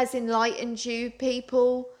has enlightened you,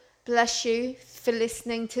 people. Bless you for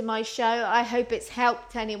listening to my show. I hope it's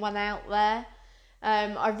helped anyone out there.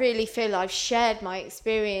 I really feel I've shared my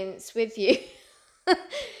experience with you,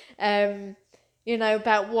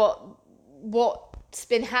 about what's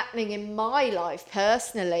been happening in my life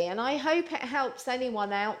personally. And I hope it helps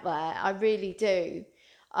anyone out there. I really do.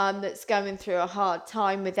 That's going through a hard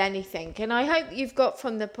time with anything. And I hope you've got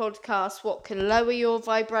from the podcast what can lower your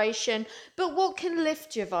vibration, but what can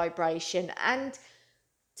lift your vibration. And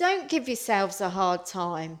don't give yourselves a hard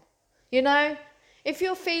time. You know, if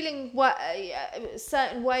you're feeling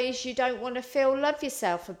certain ways you don't want to feel, love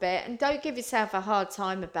yourself a bit and don't give yourself a hard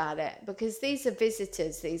time about it, because these are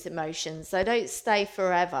visitors, these emotions. They don't stay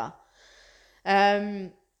forever.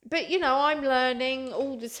 But I'm learning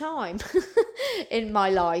all the time in my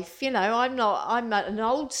life. I'm an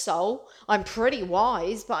old soul. I'm pretty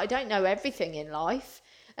wise, but I don't know everything in life.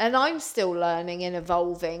 And I'm still learning and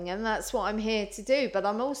evolving, and that's what I'm here to do. But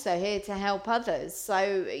I'm also here to help others.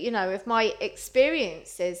 So, if my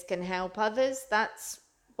experiences can help others, that's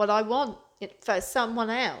what I want for someone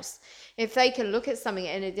else. If they can look at something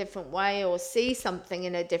in a different way, or see something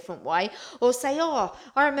in a different way, or say, oh,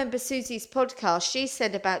 I remember Susie's podcast, she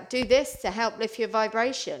said about do this to help lift your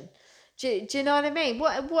vibration. Do you know what I mean?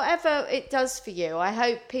 Whatever it does for you, I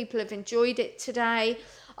hope people have enjoyed it today.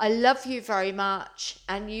 I love you very much,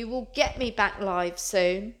 and you will get me back live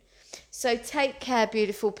soon. So take care,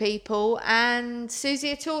 beautiful people, and Susie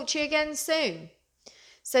will talk to you again soon.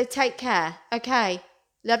 So take care. Okay.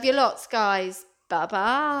 Love you lots, guys.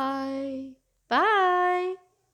 Bye-bye. Bye.